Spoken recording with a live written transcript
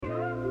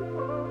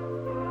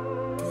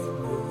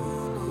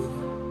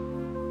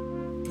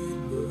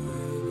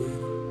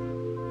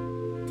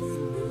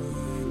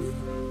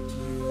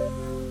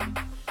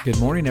Good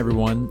morning,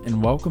 everyone,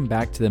 and welcome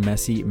back to the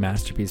Messy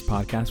Masterpiece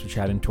Podcast with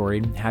Chad and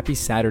Tori. Happy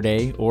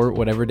Saturday, or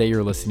whatever day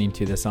you're listening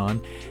to this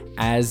on.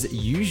 As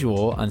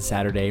usual on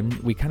Saturday,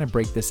 we kind of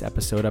break this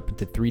episode up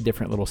into three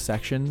different little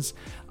sections.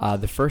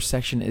 The first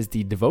section is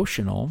the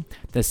devotional.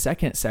 The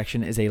second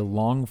section is a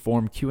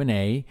long-form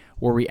Q&A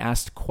where we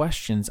ask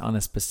questions on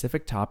a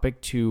specific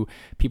topic to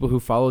people who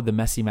follow the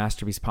Messy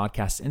Masterpiece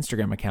Podcast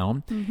Instagram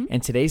account.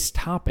 And today's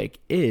topic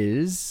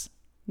is...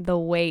 the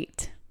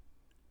wait.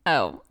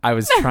 Oh. I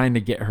was trying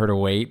to get her to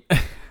wait.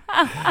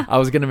 I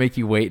was going to make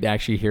you wait to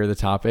actually hear the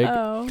topic,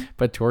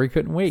 but Tori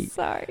couldn't wait.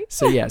 Sorry.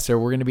 So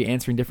we're going to be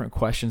answering different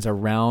questions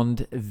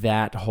around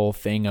that whole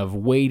thing of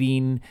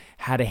waiting,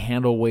 how to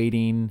handle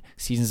waiting,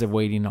 seasons of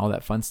waiting, all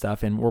that fun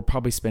stuff. And we'll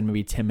probably spend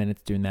maybe 10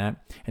 minutes doing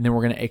that. And then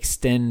we're going to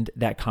extend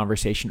that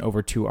conversation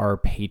over to our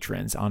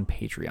patrons on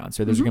Patreon.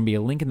 So there's going to be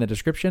a link in the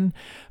description.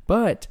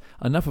 But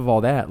enough of all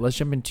that. Let's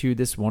jump into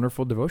this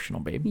wonderful devotional,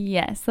 babe.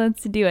 Yes,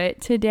 let's do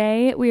it.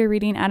 Today we are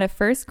reading out of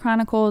 1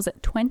 Chronicles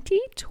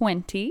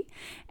 20:20.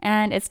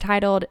 And it's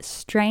titled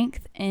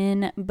Strength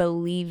in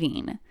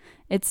Believing.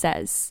 It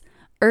says,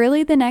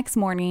 "Early the next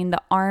morning,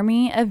 the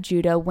army of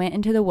Judah went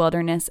into the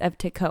wilderness of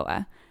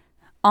Tekoa.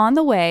 On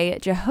the way,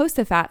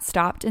 Jehoshaphat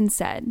stopped and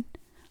said,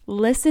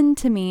 'Listen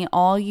to me,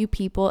 all you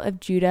people of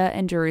Judah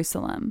and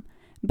Jerusalem.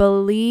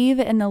 Believe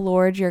in the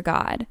Lord your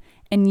God,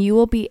 and you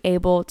will be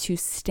able to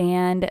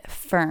stand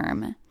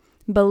firm.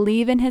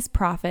 Believe in his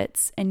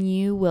prophets, and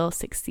you will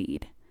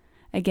succeed.'"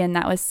 Again,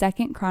 that was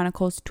 2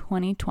 Chronicles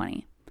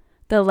 20:20.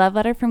 The love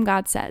letter from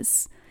God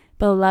says,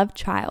 "Beloved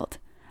child,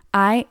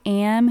 I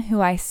am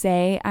who I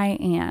say I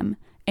am,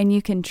 and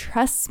you can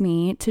trust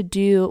me to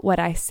do what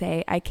I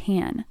say I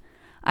can.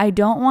 I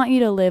don't want you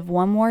to live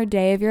one more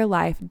day of your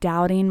life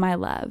doubting my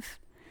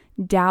love.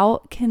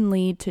 Doubt can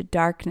lead to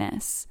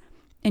darkness,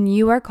 and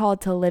you are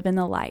called to live in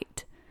the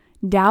light.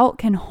 Doubt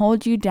can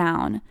hold you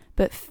down,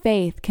 but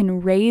faith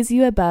can raise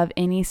you above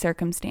any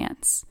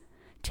circumstance.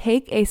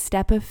 Take a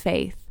step of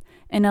faith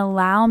and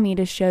allow me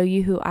to show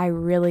you who I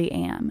really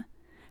am.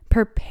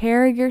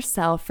 Prepare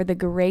yourself for the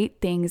great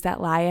things that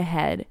lie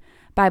ahead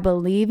by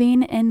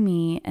believing in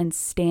me and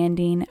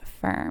standing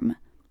firm.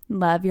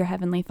 Love, your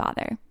Heavenly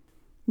Father."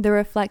 The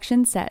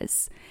reflection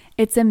says,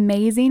 it's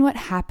amazing what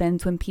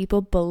happens when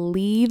people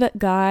believe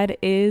God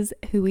is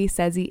who he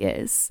says he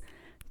is.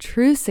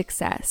 True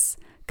success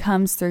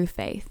comes through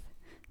faith.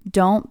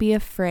 Don't be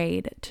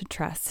afraid to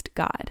trust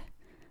God.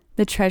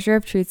 The Treasure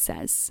of Truth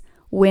says,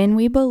 when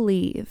we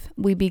believe,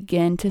 we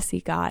begin to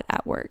see God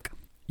at work.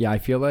 Yeah, I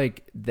feel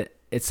like that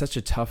it's such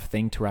a tough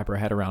thing to wrap our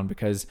head around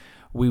because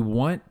we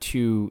want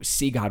to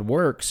see God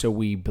work, so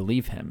we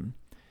believe him.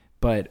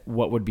 But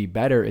what would be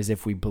better is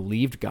if we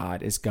believed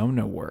God is going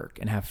to work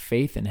and have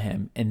faith in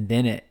him, and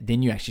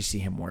then you actually see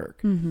him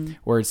work.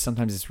 Whereas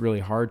sometimes it's really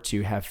hard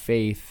to have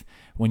faith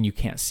when you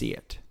can't see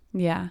it.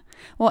 Yeah.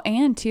 Well,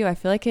 and too, I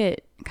feel like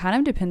it kind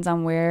of depends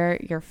on where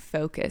your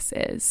focus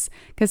is.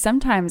 Because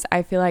sometimes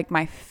I feel like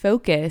my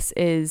focus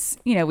is,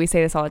 we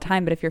say this all the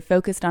time, but if you're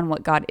focused on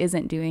what God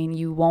isn't doing,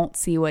 you won't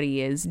see what he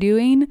is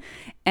doing.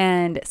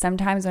 And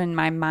sometimes when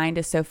my mind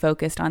is so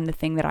focused on the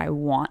thing that I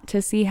want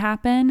to see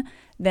happen,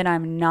 then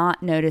I'm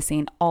not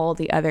noticing all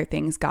the other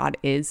things God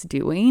is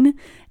doing.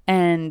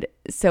 And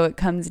so it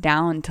comes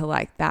down to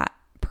like that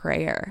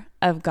prayer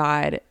of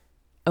God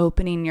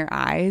opening your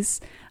eyes.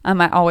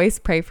 I always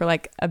pray for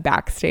like a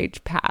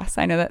backstage pass.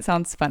 I know that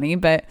sounds funny,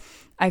 but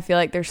I feel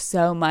like there's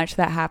so much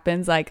that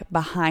happens like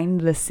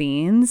behind the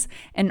scenes,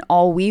 and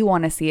all we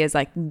want to see is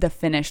like the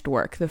finished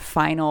work, the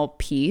final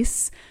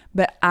piece.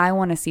 But I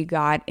want to see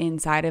God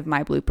inside of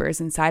my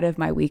bloopers, inside of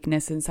my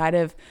weakness, inside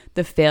of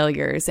the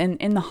failures, and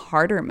in the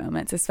harder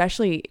moments,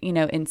 especially,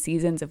 in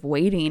seasons of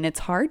waiting.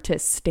 It's hard to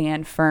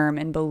stand firm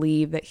and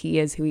believe that he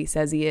is who he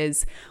says he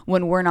is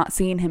when we're not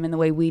seeing him in the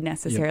way we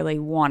necessarily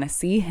want to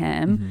see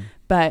him.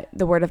 But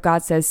the word of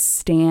God says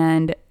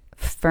stand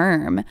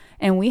firm,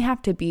 and we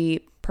have to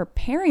be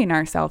preparing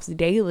ourselves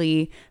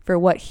daily for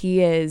what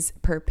he is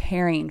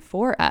preparing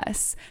for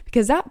us,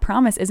 because that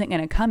promise isn't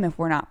going to come if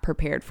we're not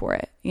prepared for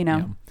it,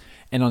 Yeah.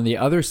 And on the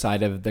other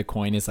side of the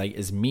coin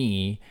is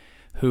me,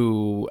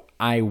 who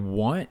I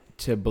want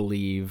to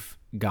believe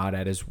God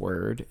at his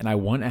word, and I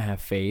want to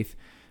have faith.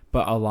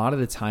 But a lot of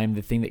the time,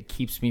 the thing that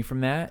keeps me from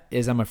that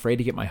is I'm afraid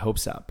to get my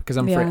hopes up, because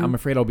I'm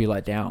afraid I'll be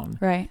let down.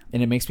 Right.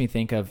 And it makes me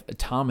think of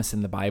Thomas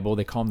in the Bible.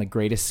 They call him the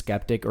greatest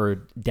skeptic,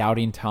 or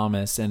doubting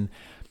Thomas. And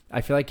I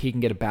feel like he can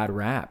get a bad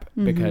rap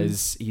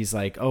because he's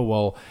like, oh,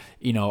 well,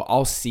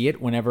 I'll see it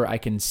whenever I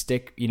can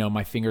stick,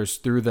 my fingers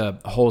through the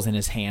holes in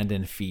his hand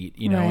and feet,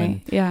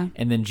 Right.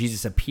 And then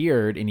Jesus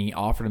appeared and he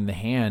offered him the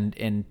hand,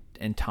 and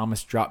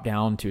Thomas dropped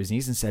down to his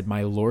knees and said,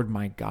 "My Lord,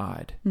 my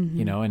God,"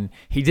 and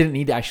he didn't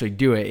need to actually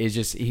do it. It's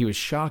just, he was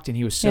shocked and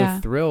he was so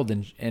thrilled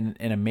and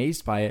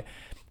amazed by it.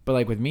 But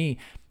like with me,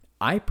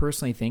 I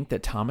personally think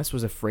that Thomas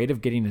was afraid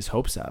of getting his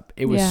hopes up.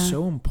 It was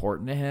so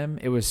important to him.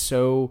 It was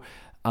so,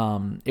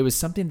 it was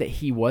something that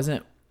he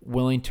wasn't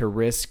willing to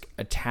risk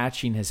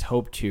attaching his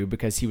hope to,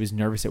 because he was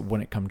nervous it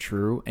wouldn't come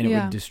true and it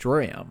would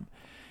destroy him.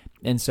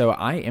 And so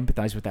I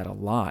empathize with that a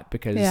lot,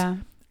 because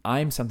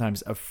I'm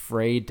sometimes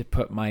afraid to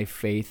put my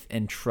faith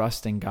and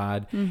trust in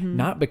God,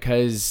 not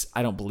because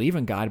I don't believe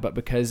in God, but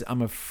because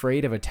I'm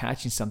afraid of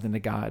attaching something to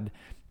God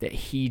that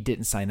he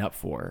didn't sign up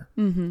for.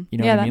 You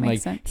know what I mean?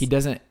 Like sense. he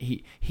doesn't,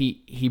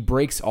 he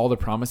breaks all the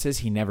promises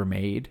he never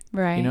made,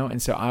 right? You know?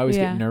 And so I always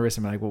get nervous.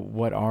 I'm like, well,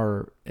 what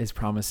are his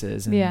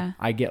promises? And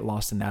I get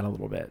lost in that a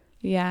little bit.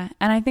 Yeah.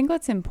 And I think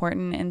what's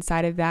important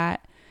inside of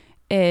that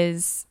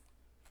is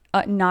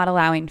not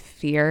allowing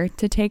fear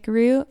to take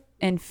root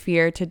and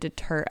fear to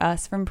deter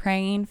us from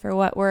praying for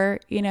what we're,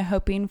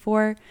 hoping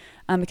for.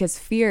 Because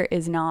fear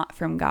is not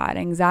from God.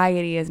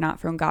 Anxiety is not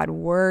from God.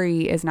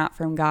 Worry is not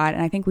from God.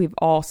 And I think we've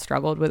all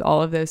struggled with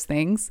all of those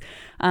things.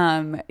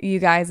 You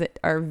guys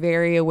are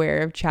very aware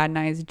of Chad and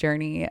I's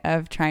journey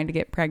of trying to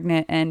get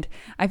pregnant. And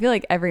I feel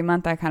like every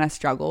month I kind of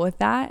struggle with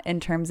that in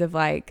terms of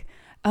like,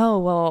 oh,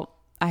 well,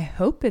 I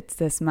hope it's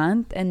this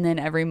month. And then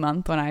every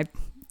month when I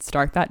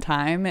start that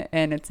time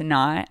and it's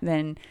not,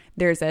 then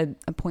there's a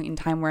point in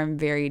time where I'm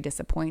very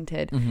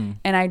disappointed.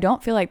 And I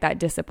don't feel like that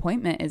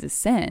disappointment is a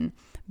sin,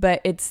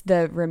 but it's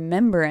the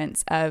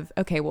remembrance of,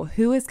 okay, well,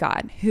 who is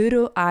God? Who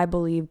do I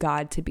believe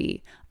God to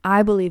be?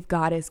 I believe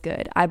God is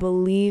good. I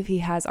believe he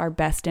has our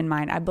best in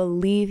mind. I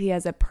believe he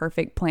has a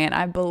perfect plan.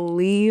 I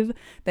believe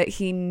that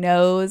he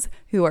knows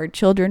who our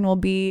children will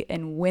be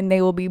and when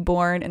they will be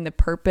born. And the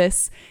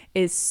purpose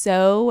is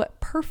so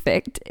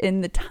perfect in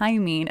the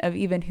timing of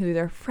even who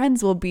their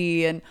friends will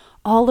be and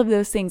all of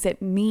those things.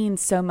 It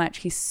means so much.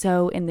 He's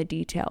so in the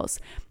details.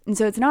 And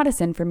so it's not a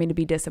sin for me to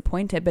be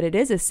disappointed, but it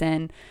is a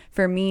sin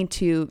for me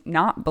to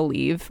not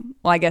believe.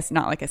 Well, I guess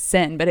not like a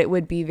sin, but it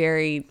would be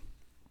very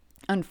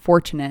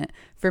unfortunate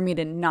for me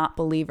to not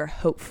believe or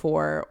hope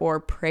for or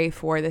pray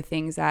for the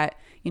things that,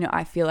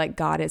 I feel like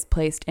God has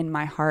placed in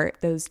my heart,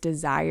 those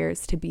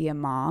desires to be a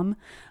mom.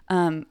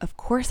 Of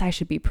course I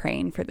should be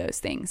praying for those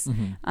things.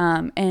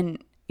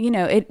 And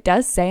it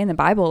does say in the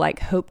Bible, like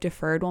hope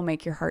deferred will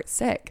make your heart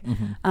sick.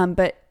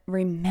 But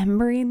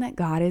remembering that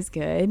God is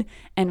good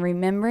and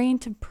remembering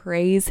to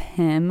praise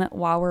him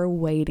while we're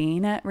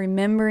waiting,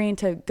 remembering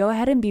to go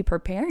ahead and be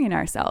preparing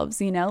ourselves,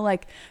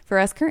 like for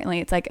us currently,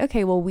 it's like,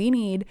 okay, well, we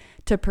need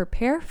to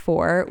prepare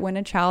for when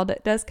a child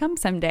does come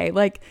someday.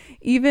 Like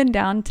even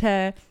down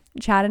to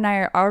Chad and I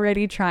are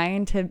already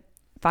trying to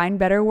find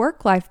better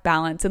work-life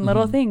balance and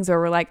little things where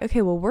we're like,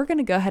 okay, well, we're going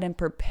to go ahead and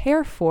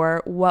prepare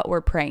for what we're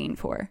praying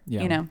for,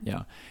 Yeah.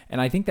 And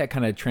I think that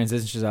kind of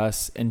transitions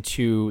us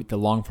into the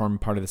long form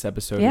part of this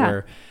episode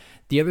where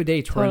the other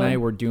day, Tori and I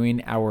were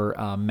doing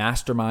our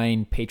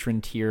mastermind patron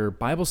tier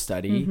Bible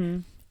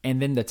study.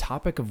 And then the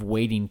topic of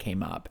waiting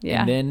came up.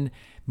 And then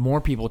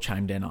more people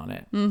chimed in on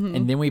it.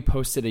 And then we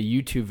posted a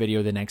YouTube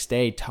video the next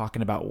day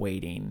talking about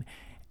waiting.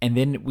 And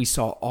then we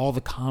saw all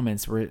the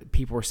comments where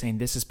people were saying,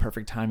 this is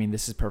perfect timing.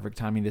 This is perfect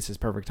timing. This is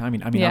perfect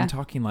timing. I mean, I'm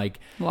talking like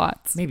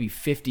lots, maybe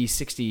 50,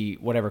 60,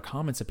 whatever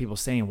comments of people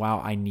saying, wow,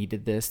 I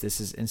needed this.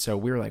 This is, and so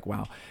we were like,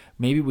 wow,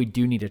 maybe we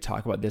do need to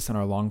talk about this on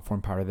our long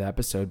form part of the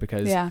episode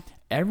because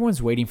everyone's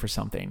waiting for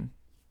something.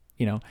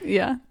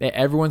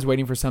 Everyone's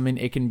waiting for something.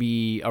 It can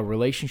be a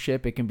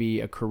relationship. It can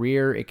be a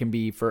career. It can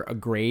be for a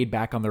grade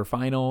back on their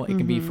final. It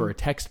can be for a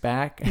text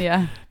back.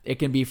 It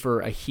can be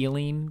for a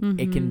healing.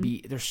 It can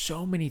be, there's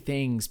so many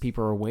things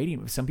people are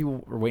waiting. Some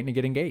people are waiting to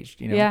get engaged,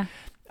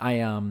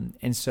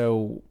 and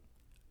so,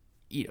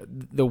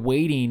 the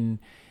waiting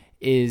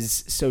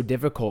is so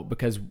difficult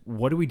because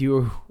what do we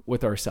do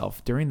with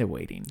ourselves during the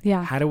waiting?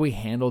 How do we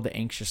handle the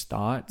anxious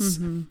thoughts?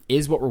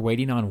 Is what we're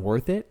waiting on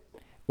worth it?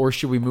 Or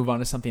should we move on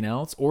to something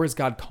else? Or is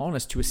God calling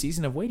us to a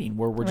season of waiting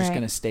where we're just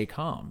going to stay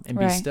calm and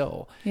be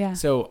still?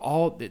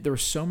 So there were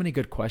so many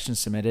good questions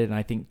submitted, and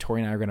I think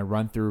Tori and I are going to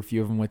run through a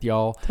few of them with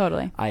y'all.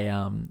 Totally.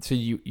 So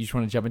you just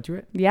want to jump into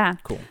it? Yeah.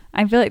 Cool.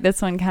 I feel like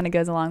this one kind of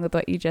goes along with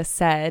what you just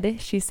said.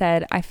 She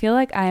said, I feel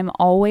like I am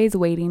always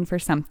waiting for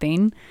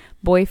something.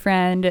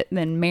 Boyfriend,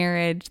 then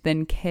marriage,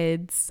 then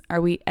kids.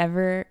 Are we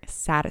ever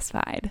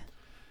satisfied?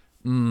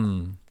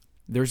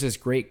 There's this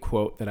great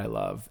quote that I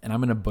love, and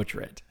I'm going to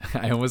butcher it.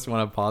 I almost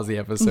want to pause the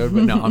episode,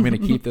 but no, I'm going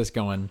to keep this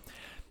going.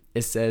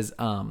 It says,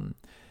 how's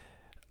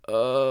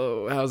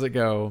it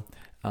go?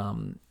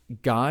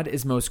 God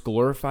is most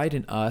glorified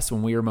in us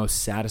when we are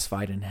most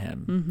satisfied in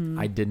him.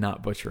 I did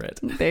not butcher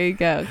it. There you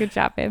go. Good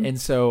job, babe. And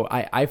so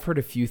I've heard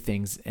a few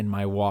things in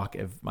my walk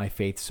of my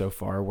faith so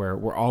far where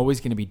we're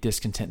always going to be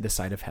discontent this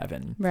side of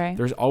heaven. Right.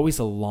 There's always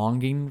a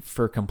longing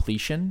for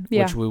completion,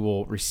 which we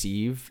will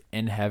receive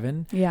in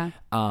heaven.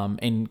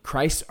 And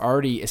Christ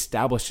already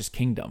established his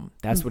kingdom.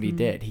 That's what he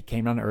did. He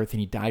came down to earth and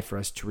he died for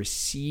us to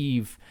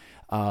receive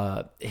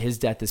his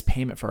death is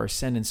payment for our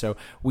sin. And so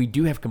we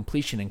do have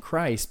completion in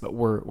Christ, but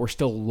we're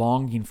still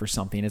longing for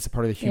something. It's a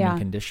part of the human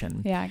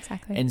condition. Yeah,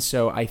 exactly. And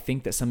so I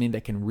think that something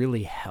that can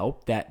really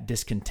help that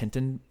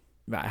discontentment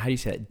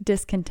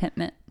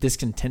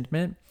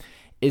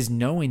is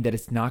knowing that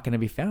it's not going to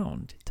be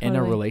found in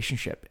a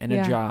relationship, in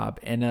a job,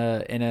 in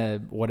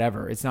a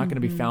whatever. It's not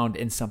going to be found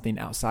in something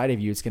outside of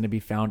you. It's going to be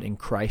found in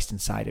Christ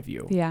inside of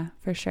you. Yeah,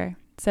 for sure.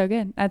 So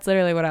good. That's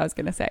literally what I was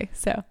going to say.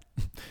 So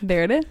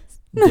there it is.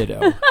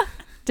 Ditto.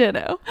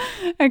 Ditto.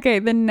 Okay,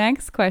 the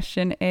next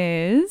question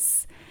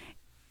is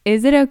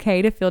it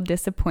okay to feel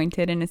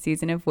disappointed in a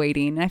season of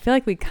waiting? And I feel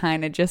like we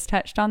kind of just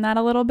touched on that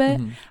a little bit.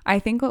 Mm-hmm. I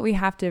think what we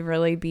have to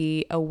really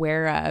be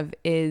aware of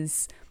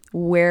is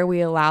where we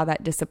allow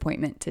that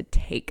disappointment to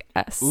take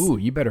us. Ooh,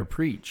 you better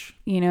preach.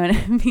 You know what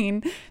I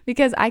mean?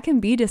 Because I can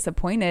be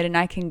disappointed and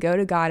I can go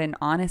to God in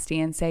honesty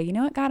and say, you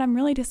know what, God, I'm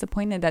really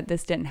disappointed that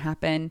this didn't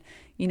happen,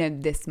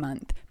 this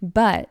month.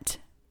 But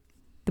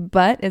the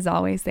but is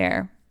always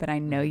there. But I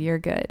know you're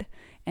good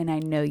and I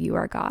know you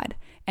are God.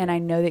 And I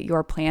know that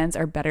your plans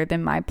are better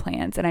than my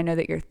plans. And I know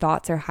that your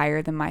thoughts are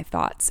higher than my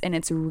thoughts. And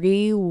it's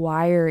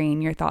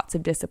rewiring your thoughts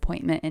of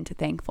disappointment into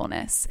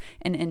thankfulness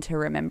and into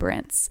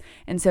remembrance.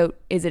 And so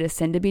is it a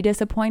sin to be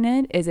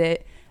disappointed? Is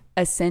it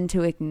a sin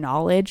to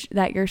acknowledge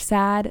that you're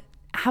sad?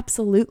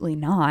 Absolutely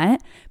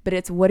not. But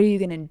it's what are you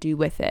going to do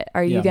with it?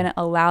 Are you going to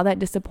allow that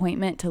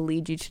disappointment to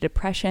lead you to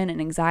depression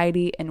and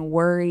anxiety and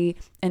worry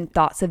and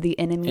thoughts of the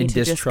enemy and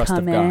to just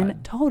come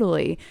in?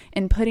 Totally.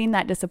 And putting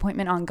that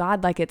disappointment on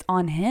God like it's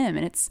on him.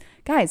 And it's,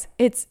 guys,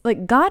 it's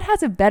like God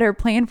has a better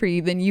plan for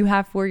you than you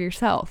have for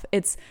yourself.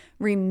 It's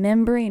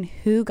remembering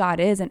who God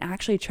is and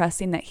actually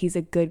trusting that he's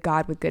a good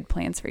God with good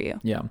plans for you.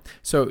 Yeah.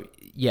 So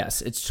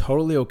yes, it's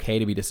totally okay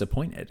to be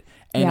disappointed.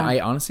 And I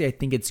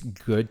think it's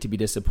good to be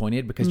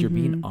disappointed because you're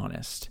being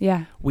honest.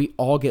 Yeah. We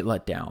all get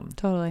let down.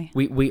 Totally.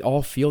 We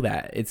all feel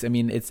that. It's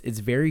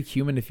very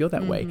human to feel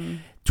that way.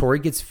 Tori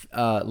gets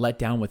let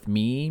down with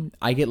me.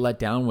 I get let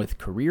down with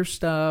career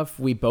stuff.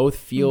 We both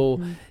feel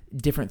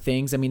different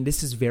things. I mean,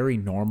 this is very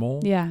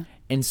normal. Yeah.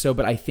 And so,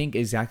 but I think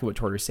exactly what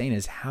Tori was saying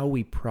is how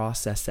we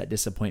process that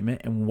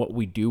disappointment and what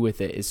we do with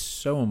it is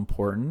so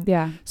important.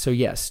 Yeah. So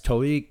yes,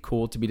 totally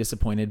cool to be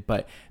disappointed,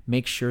 but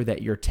make sure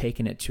that you're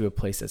taking it to a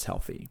place that's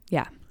healthy.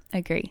 Yeah,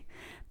 agree.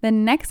 The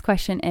next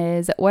question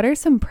is, what are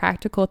some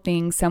practical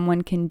things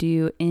someone can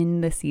do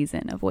in the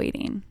season of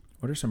waiting?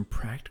 What are some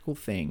practical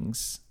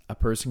things a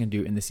person can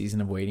do in the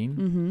season of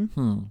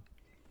waiting?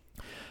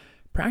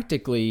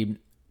 Practically,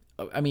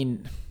 I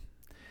mean,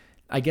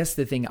 I guess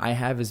the thing I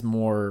have is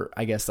more,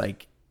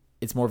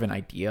 it's more of an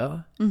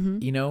idea,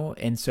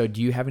 And so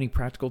do you have any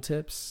practical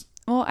tips?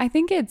 Well, I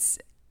think it's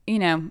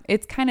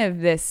kind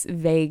of this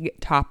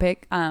vague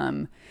topic.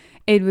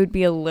 It would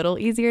be a little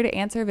easier to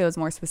answer if it was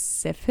more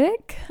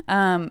specific.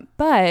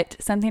 But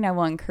something I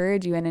will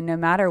encourage you in, and no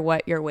matter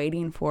what you're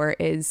waiting for,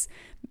 is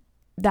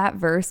that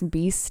verse,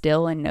 be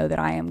still and know that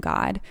I am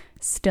God.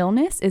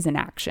 Stillness is an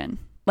action.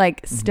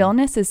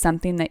 Stillness is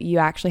something that you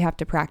actually have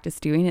to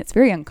practice doing. It's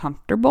very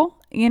uncomfortable,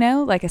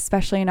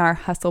 especially in our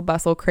hustle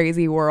bustle,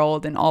 crazy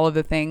world and all of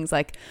the things.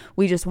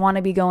 We just want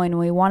to be going and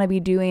we want to be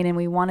doing and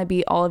we want to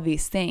be all of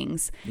these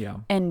things. Yeah.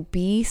 And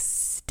be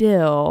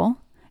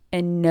still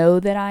and know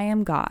that I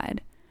am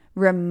God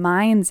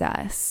reminds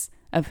us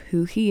of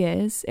who he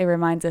is. It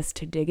reminds us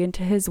to dig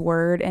into his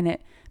word, and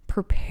it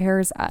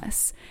prepares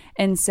us.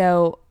 And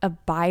so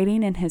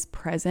abiding in his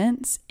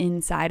presence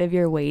inside of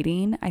your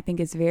waiting, I think,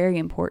 is very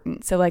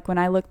important. So when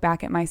I look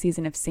back at my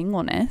season of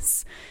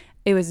singleness,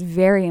 it was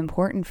very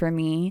important for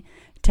me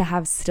to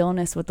have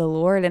stillness with the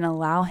Lord and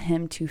allow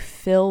him to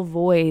fill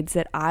voids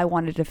that I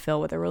wanted to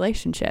fill with a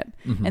relationship.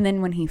 And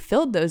then when he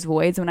filled those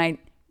voids, when I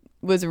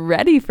was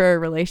ready for a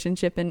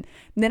relationship, and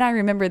then I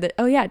remembered that,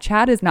 oh yeah,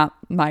 Chad is not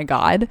my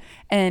God,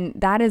 and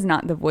that is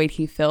not the void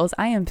he fills.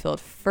 I am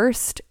filled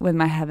first with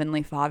my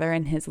Heavenly Father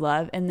and his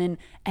love, and then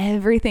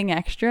everything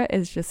extra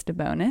is just a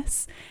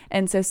bonus.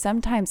 And so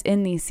sometimes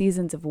in these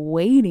seasons of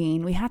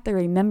waiting, we have to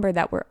remember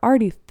that we're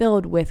already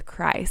filled with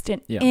Christ,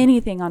 and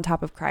anything on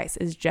top of Christ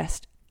is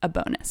just a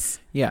bonus.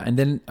 Yeah. And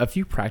then a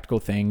few practical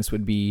things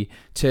would be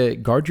to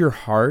guard your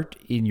heart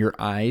in your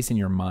eyes and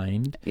your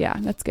mind. Yeah,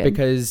 that's good.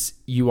 Because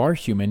you are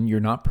human,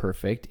 you're not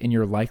perfect, and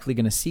you're likely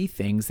going to see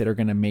things that are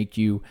going to make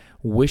you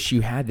wish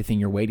you had the thing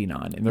you're waiting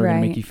on, and they're going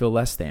to make you feel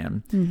less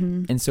than.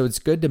 And so it's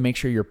good to make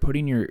sure you're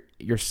putting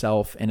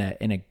yourself in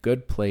a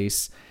good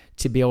place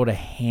to be able to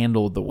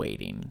handle the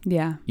waiting.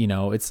 Yeah.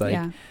 It's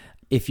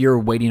if you're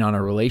waiting on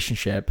a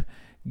relationship,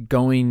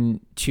 going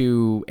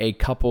to a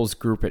couples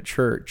group at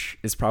church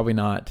is probably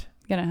not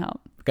going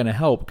to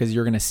help because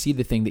you're going to see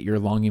the thing that you're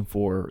longing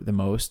for the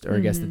most, or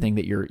I guess the thing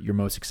that you're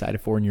most excited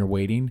for and you're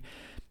waiting.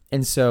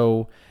 And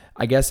so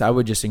I guess I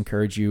would just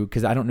encourage you,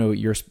 because I don't know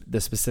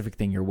the specific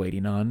thing you're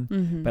waiting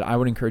on, but I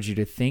would encourage you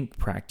to think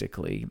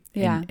practically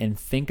and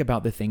think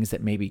about the things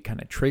that maybe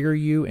kind of trigger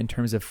you in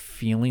terms of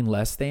feeling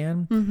less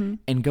than,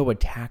 and go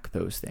attack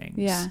those things.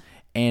 Yeah.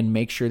 And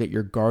make sure that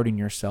you're guarding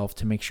yourself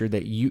to make sure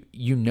that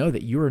you know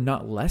that you are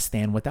not less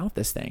than without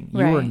this thing.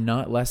 You are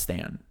not less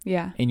than.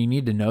 Yeah. And you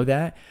need to know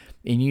that,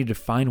 and you need to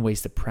find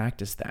ways to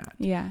practice that.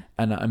 Yeah.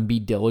 And be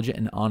diligent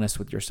and honest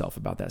with yourself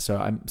about that. So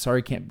I'm sorry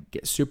I can't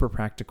get super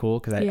practical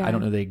because I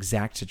don't know the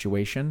exact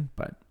situation,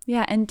 but.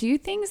 Yeah. And do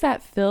things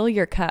that fill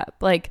your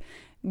cup.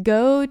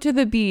 go to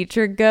the beach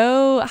or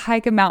go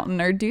hike a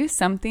mountain or do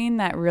something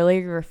that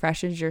really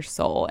refreshes your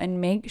soul, and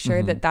make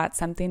sure that that's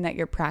something that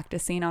you're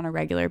practicing on a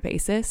regular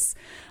basis.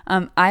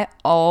 I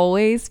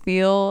always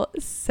feel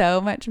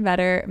so much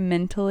better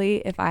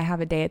mentally if I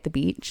have a day at the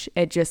beach.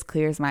 It just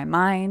clears my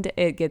mind.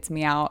 It gets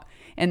me out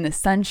in the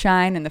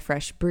sunshine and the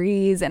fresh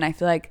breeze. And I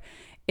feel like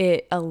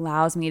it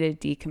allows me to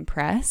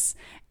decompress,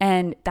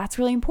 and that's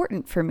really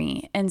important for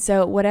me. And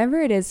so whatever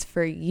it is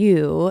for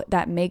you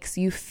that makes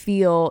you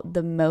feel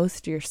the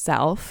most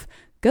yourself,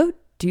 go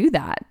do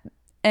that.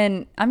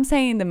 And I'm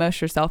saying the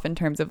most yourself in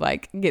terms of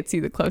like gets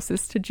you the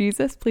closest to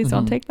Jesus. Please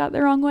don't take that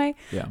the wrong way.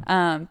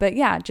 Yeah. But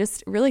yeah,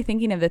 just really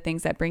thinking of the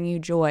things that bring you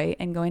joy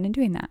and going and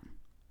doing that.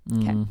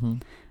 Okay.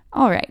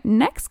 All right.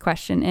 Next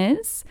question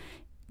is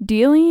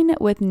dealing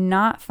with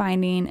not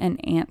finding an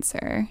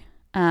answer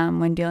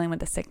when dealing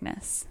with a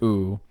sickness.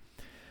 Ooh.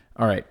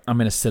 All right. I'm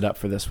going to sit up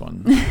for this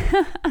one.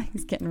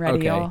 He's getting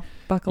ready, y'all.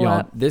 Buckle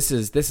up. This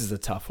is a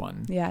tough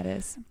one. Yeah, it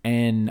is.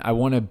 And I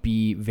want to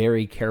be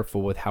very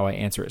careful with how I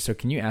answer it. So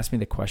can you ask me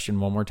the question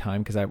one more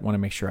time? Because I want to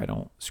make sure I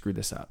don't screw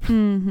this up.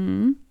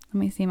 Let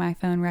me see. My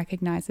phone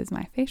recognizes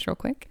my face real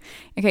quick.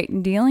 Okay.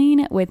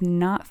 Dealing with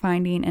not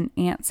finding an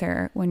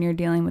answer when you're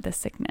dealing with a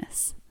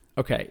sickness.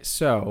 Okay.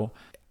 So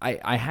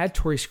I had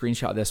Tori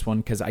screenshot this one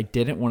because I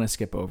didn't want to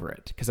skip over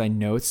it, because I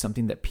know it's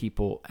something that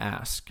people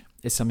ask.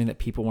 It's something that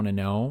people want to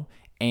know.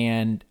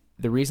 And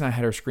the reason I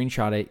had her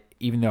screenshot it,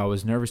 even though I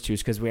was nervous to,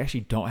 is because we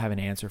actually don't have an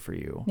answer for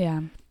you.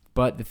 Yeah.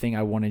 But the thing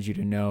I wanted you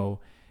to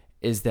know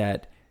is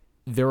that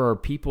there are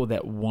people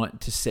that want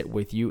to sit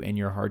with you in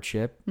your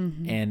hardship,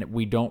 and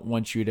we don't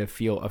want you to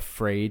feel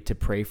afraid to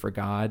pray for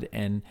God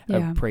and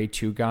pray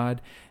to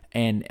God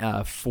and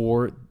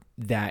for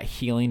that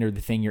healing or the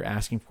thing you're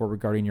asking for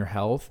regarding your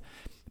health.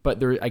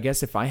 But I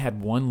guess if I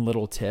had one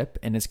little tip,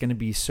 and it's going to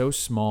be so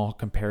small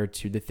compared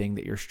to the thing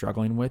that you're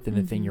struggling with and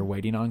the thing you're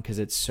waiting on, because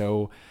it's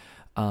so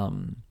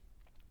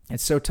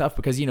tough,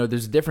 because,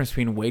 there's a difference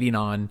between waiting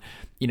on,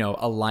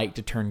 a light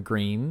to turn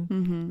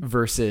green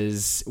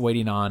versus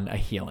waiting on a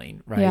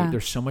healing, right? Yeah.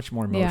 There's so much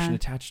more emotion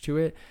attached to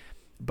it.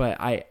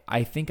 But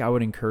I think I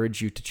would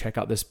encourage you to check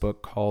out this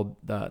book called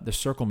The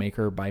Circle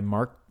Maker by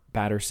Mark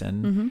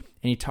Batterson. And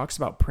he talks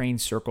about praying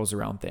circles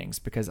around things,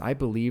 because I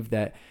believe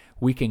that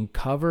we can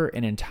cover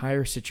an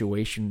entire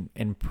situation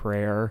in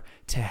prayer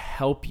to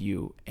help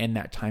you in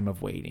that time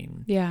of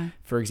waiting. Yeah.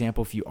 For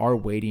example, if you are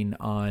waiting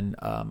on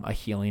a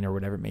healing or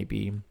whatever it may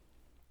be,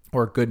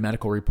 or a good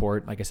medical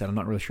report, like I said, I'm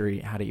not really sure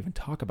how to even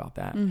talk about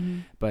that,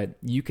 but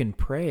you can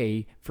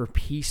pray for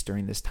peace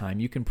during this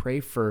time. You can pray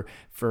for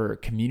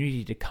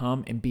community to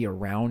come and be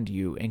around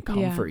you and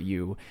comfort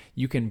you.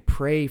 You can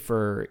pray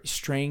for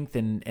strength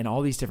and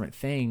all these different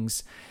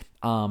things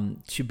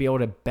to be able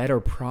to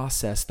better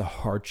process the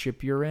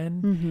hardship you're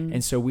in.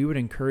 And so we would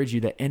encourage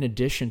you that in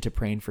addition to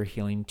praying for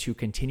healing, to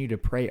continue to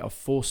pray a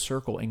full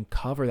circle and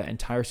cover that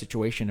entire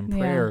situation in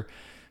prayer,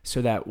 so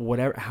that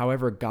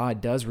however God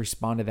does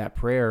respond to that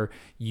prayer,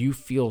 you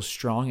feel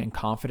strong and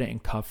confident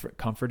and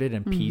comforted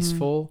and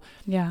peaceful.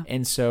 Yeah.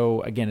 And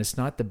so again, it's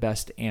not the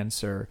best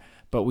answer,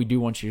 but we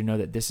do want you to know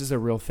that this is a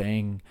real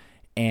thing.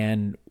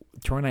 And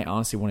Troy and I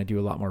honestly want to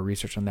do a lot more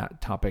research on that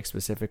topic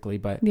specifically,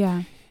 but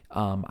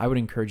I would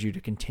encourage you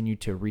to continue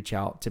to reach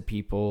out to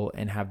people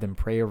and have them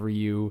pray over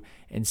you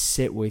and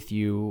sit with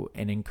you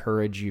and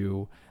encourage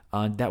you.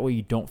 That way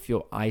you don't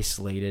feel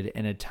isolated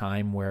in a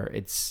time where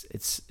it's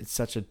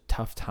such a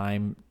tough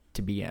time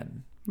to be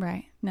in.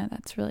 Right. No,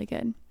 that's really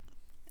good.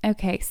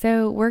 Okay,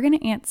 so we're going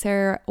to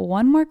answer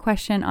one more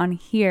question on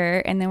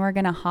here, and then we're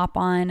going to hop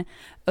on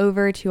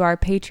over to our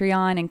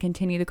Patreon and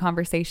continue the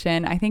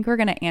conversation. I think we're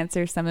going to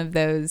answer some of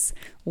those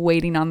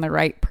waiting on the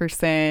right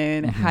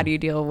person. How do you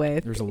deal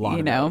with,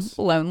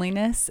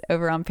 loneliness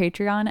over on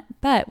Patreon?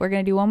 But we're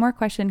going to do one more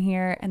question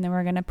here, and then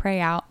we're going to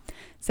pray out.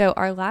 So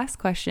our last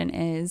question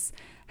is,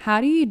 how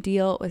do you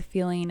deal with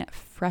feeling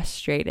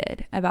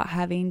frustrated about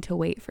having to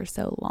wait for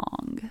so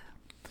long?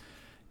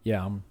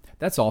 Yeah,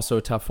 that's also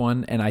a tough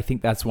one. And I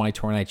think that's why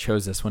Tori and I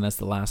chose this one as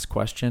the last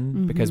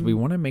question, because we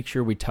want to make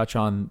sure we touch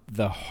on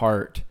the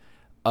heart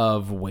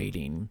of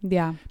waiting.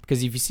 Yeah.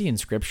 Because if you see in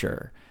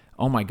scripture,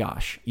 oh my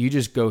gosh, you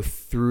just go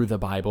through the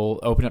Bible,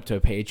 open up to a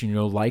page, and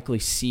you'll likely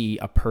see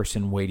a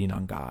person waiting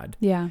on God.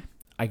 Yeah.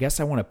 I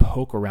guess I want to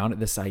poke around at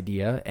this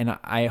idea, and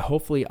I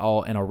hopefully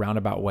I'll, in a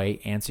roundabout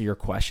way, answer your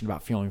question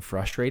about feeling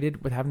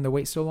frustrated with having to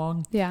wait so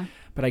long. Yeah.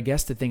 But I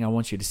guess the thing I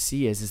want you to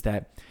see is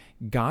that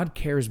God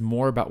cares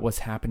more about what's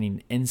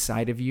happening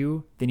inside of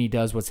you than he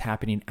does what's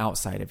happening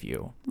outside of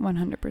you.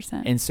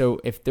 100%. And so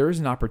if there's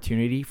an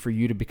opportunity for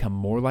you to become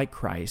more like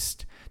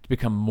Christ, to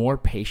become more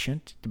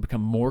patient, to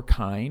become more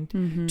kind,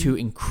 to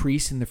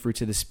increase in the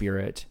fruits of the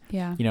Spirit,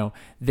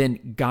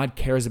 then God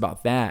cares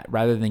about that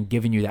rather than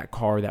giving you that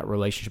car, that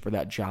relationship, or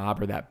that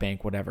job, or that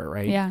bank, whatever,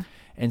 right? Yeah.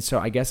 And so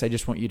I guess I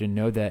just want you to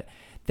know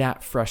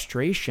that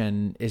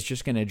frustration is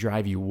just going to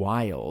drive you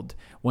wild,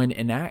 when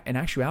in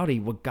actuality,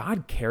 what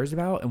God cares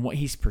about and what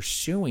he's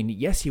pursuing,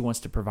 yes, he wants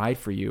to provide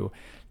for you,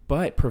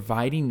 but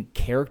providing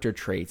character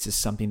traits is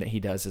something that he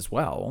does as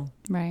well.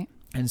 Right.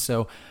 And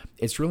so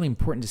it's really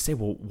important to say,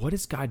 well, what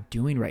is God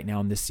doing right now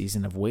in this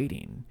season of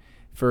waiting?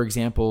 For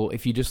example,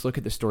 if you just look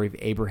at the story of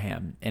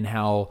Abraham and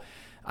how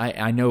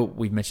I know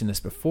we've mentioned this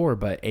before,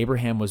 but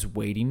Abraham was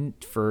waiting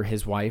for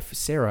his wife,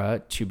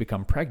 Sarah, to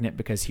become pregnant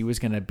because he was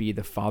going to be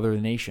the father of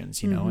the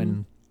nations,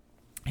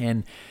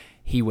 and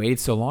he waited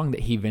so long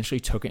that he eventually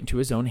took it into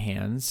his own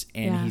hands,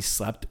 and he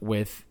slept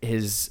with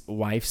his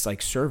wife's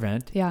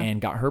servant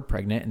and got her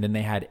pregnant. And then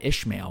they had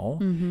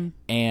Ishmael,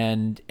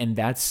 and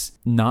that's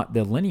not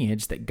the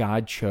lineage that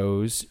God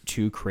chose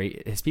to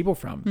create his people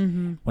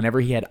from.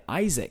 Whenever he had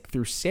Isaac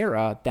through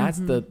Sarah, that's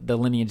the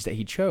lineage that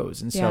he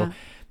chose. And so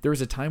there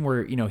was a time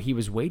where, he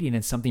was waiting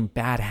and something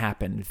bad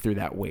happened through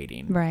that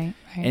waiting. Right.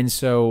 And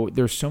so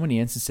there's so many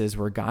instances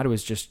where God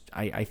was just,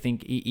 I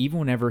think even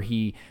whenever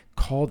he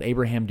called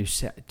Abraham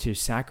to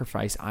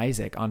sacrifice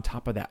Isaac on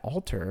top of that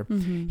altar,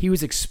 he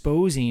was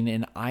exposing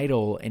an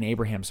idol in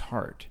Abraham's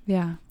heart.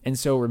 Yeah. And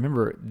so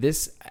remember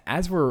this,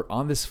 as we're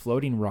on this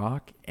floating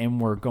rock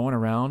and we're going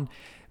around,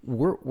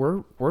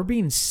 we're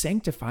being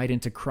sanctified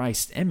into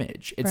Christ's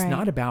image. It's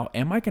not about,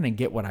 am I going to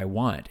get what I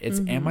want? It's,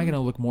 am I going to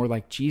look more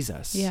like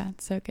Jesus? Yeah,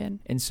 it's so good.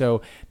 And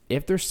so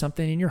if there's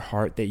something in your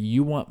heart that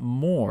you want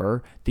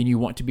more than you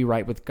want to be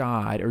right with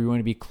God, or you want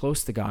to be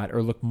close to God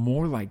or look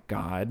more like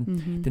God,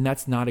 then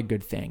that's not a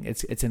good thing.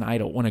 It's an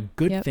idol. When a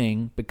good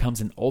thing becomes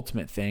an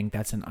ultimate thing,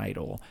 that's an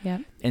idol.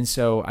 Yep. And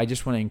so I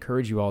just want to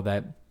encourage you all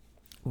that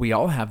we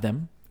all have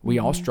them. We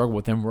all struggle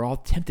with them. We're all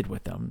tempted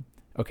with them.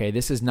 Okay,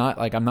 this is not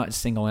I'm not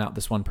singling out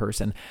this one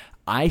person.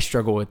 I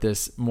struggle with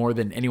this more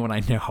than anyone I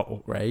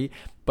know, right?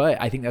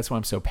 But I think that's why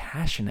I'm so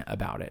passionate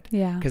about it.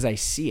 Yeah. Because I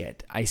see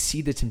it. I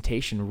see the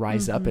temptation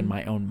rise up in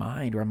my own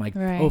mind where I'm like,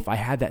 oh, if I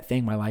had that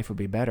thing, my life would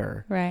be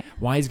better. Right.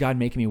 Why is God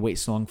making me wait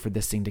so long for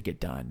this thing to get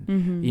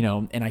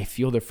done? And I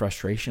feel the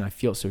frustration. I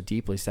feel it so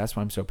deeply. So that's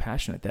why I'm so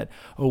passionate that,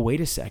 oh,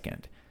 wait a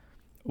second.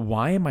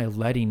 Why am I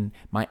letting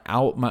my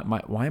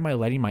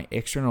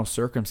external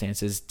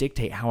circumstances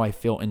dictate how I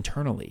feel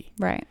internally?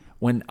 Right.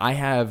 When I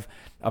have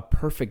a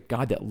perfect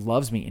God that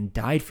loves me and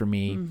died for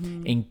me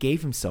and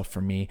gave himself for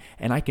me,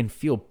 and I can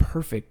feel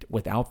perfect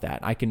without that.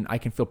 I can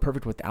feel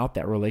perfect without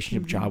that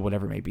relationship, job,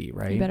 whatever it may be,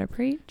 right? You better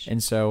preach.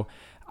 And so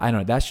I don't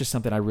know, that's just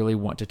something I really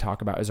want to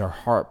talk about, is our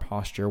heart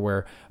posture,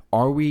 where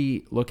are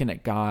we looking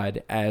at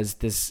God as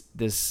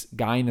this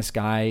guy in the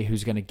sky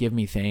who's going to give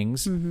me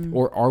things?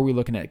 Or are we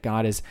looking at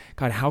God as,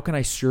 God, how can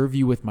I serve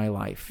you with my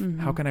life?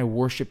 How can I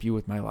worship you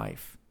with my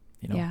life?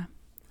 Yeah.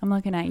 I'm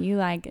looking at you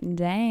like,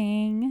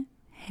 dang.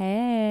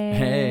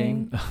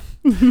 Hey.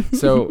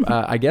 So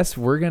I guess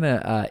we're going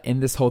to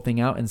end this whole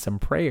thing out in some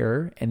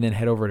prayer and then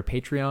head over to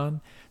Patreon.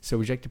 So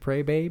would you like to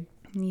pray, babe?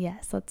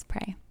 Yes, let's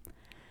pray.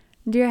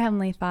 Dear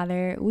Heavenly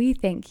Father, we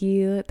thank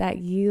you that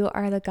you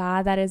are the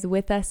God that is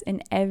with us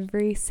in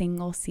every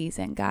single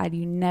season. God,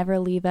 you never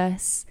leave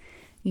us.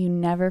 You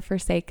never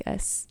forsake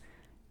us.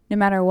 No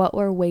matter what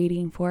we're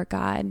waiting for,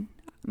 God,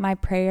 my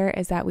prayer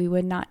is that we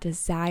would not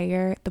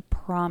desire the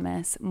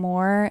promise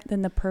more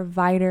than the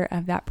provider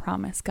of that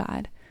promise,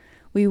 God.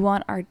 We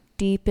want our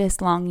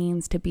deepest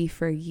longings to be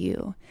for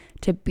you,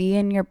 to be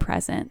in your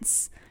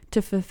presence,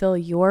 to fulfill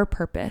your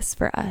purpose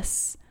for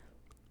us.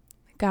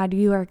 God,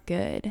 you are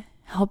good.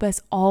 Help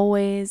us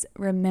always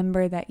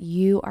remember that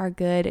you are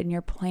good and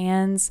your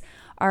plans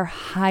are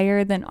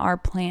higher than our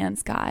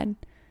plans, God.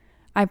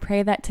 I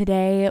pray that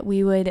today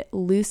we would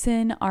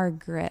loosen our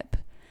grip,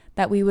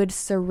 that we would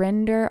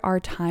surrender our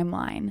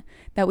timeline,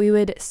 that we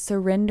would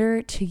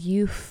surrender to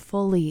you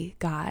fully,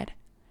 God.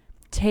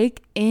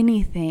 Take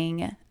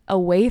anything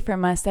away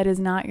from us that is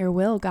not your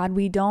will, God.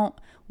 We don't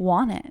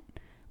want it.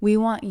 We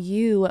want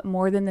you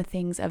more than the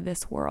things of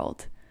this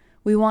world.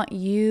 We want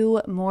you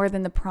more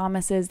than the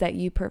promises that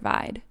you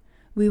provide.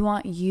 We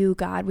want you,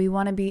 God. We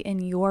want to be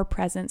in your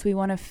presence. We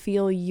want to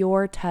feel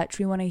your touch.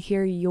 We want to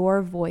hear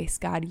your voice,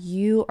 God.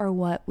 You are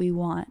what we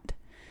want.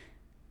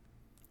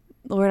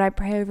 Lord, I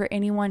pray over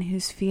anyone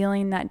who's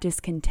feeling that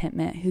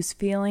discontentment, who's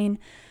feeling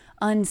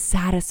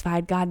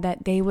unsatisfied, God,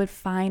 that they would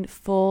find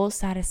full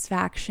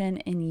satisfaction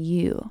in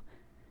you.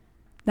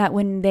 That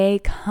when they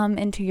come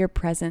into your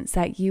presence,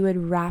 that you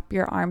would wrap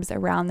your arms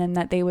around them,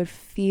 that they would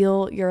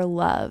feel your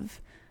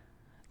love.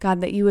 God,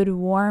 that you would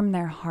warm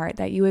their heart,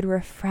 that you would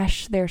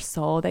refresh their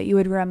soul, that you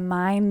would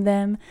remind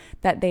them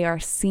that they are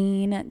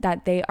seen,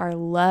 that they are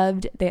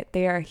loved, that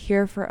they are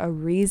here for a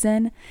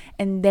reason,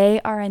 and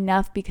they are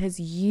enough because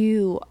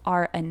you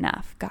are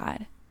enough,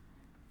 God.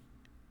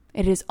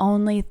 It is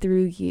only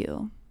through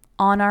you.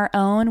 On our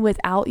own,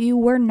 without you,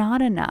 we're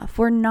not enough.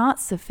 We're not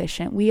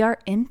sufficient. We are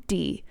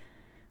empty.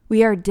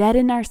 We are dead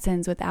in our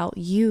sins without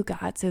you,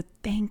 God. So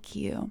thank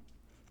you.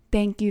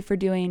 Thank you for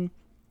doing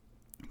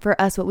for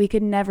us what we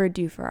could never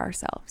do for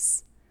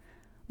ourselves.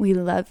 We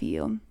love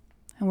you.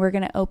 And we're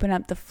going to open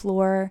up the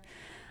floor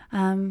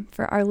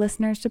for our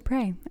listeners to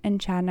pray.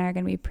 And Chad and I are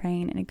going to be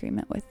praying in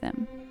agreement with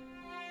them.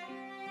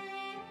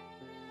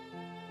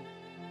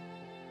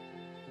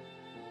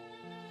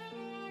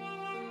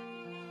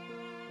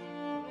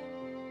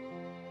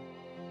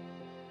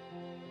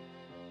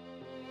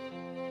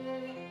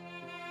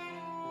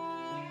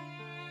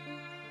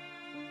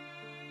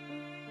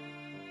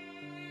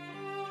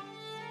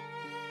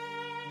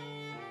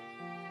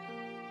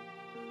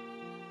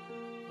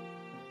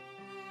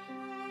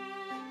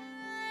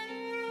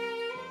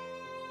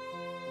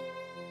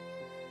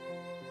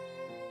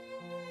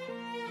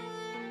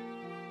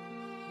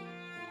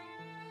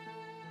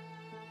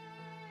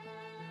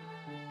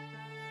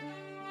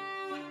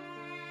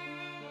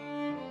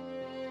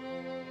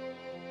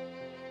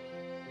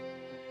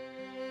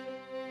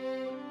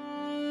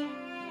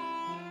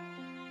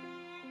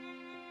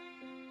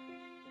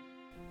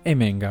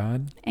 Amen,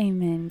 God.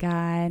 Amen,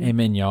 God.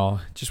 Amen,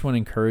 y'all. Just want to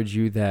encourage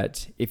you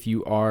that if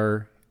you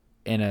are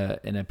in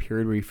a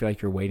period where you feel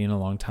like you're waiting a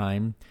long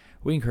time,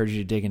 we encourage you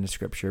to dig into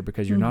Scripture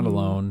because you're not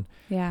alone.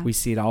 Yeah. We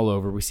see it all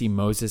over. We see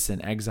Moses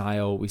in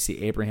exile. We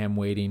see Abraham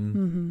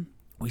waiting.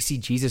 We see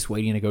Jesus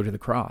waiting to go to the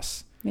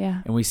cross.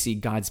 Yeah. And we see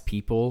God's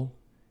people,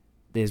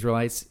 the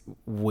Israelites,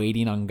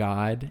 waiting on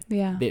God.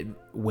 Yeah.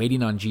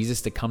 Waiting on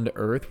Jesus to come to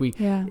earth.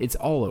 It's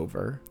all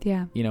over.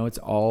 Yeah. It's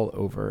all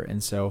over.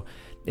 And so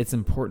it's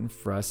important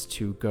for us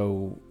to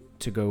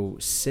go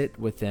sit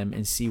with them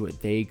and see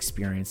what they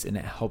experience, and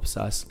it helps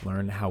us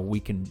learn how we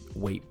can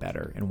wait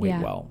better and wait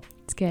well.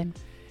 It's good.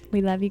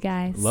 We love you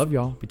guys. Love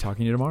y'all. Be talking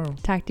to you tomorrow.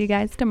 Talk to you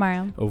guys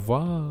tomorrow. Au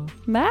revoir.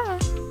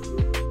 Bye.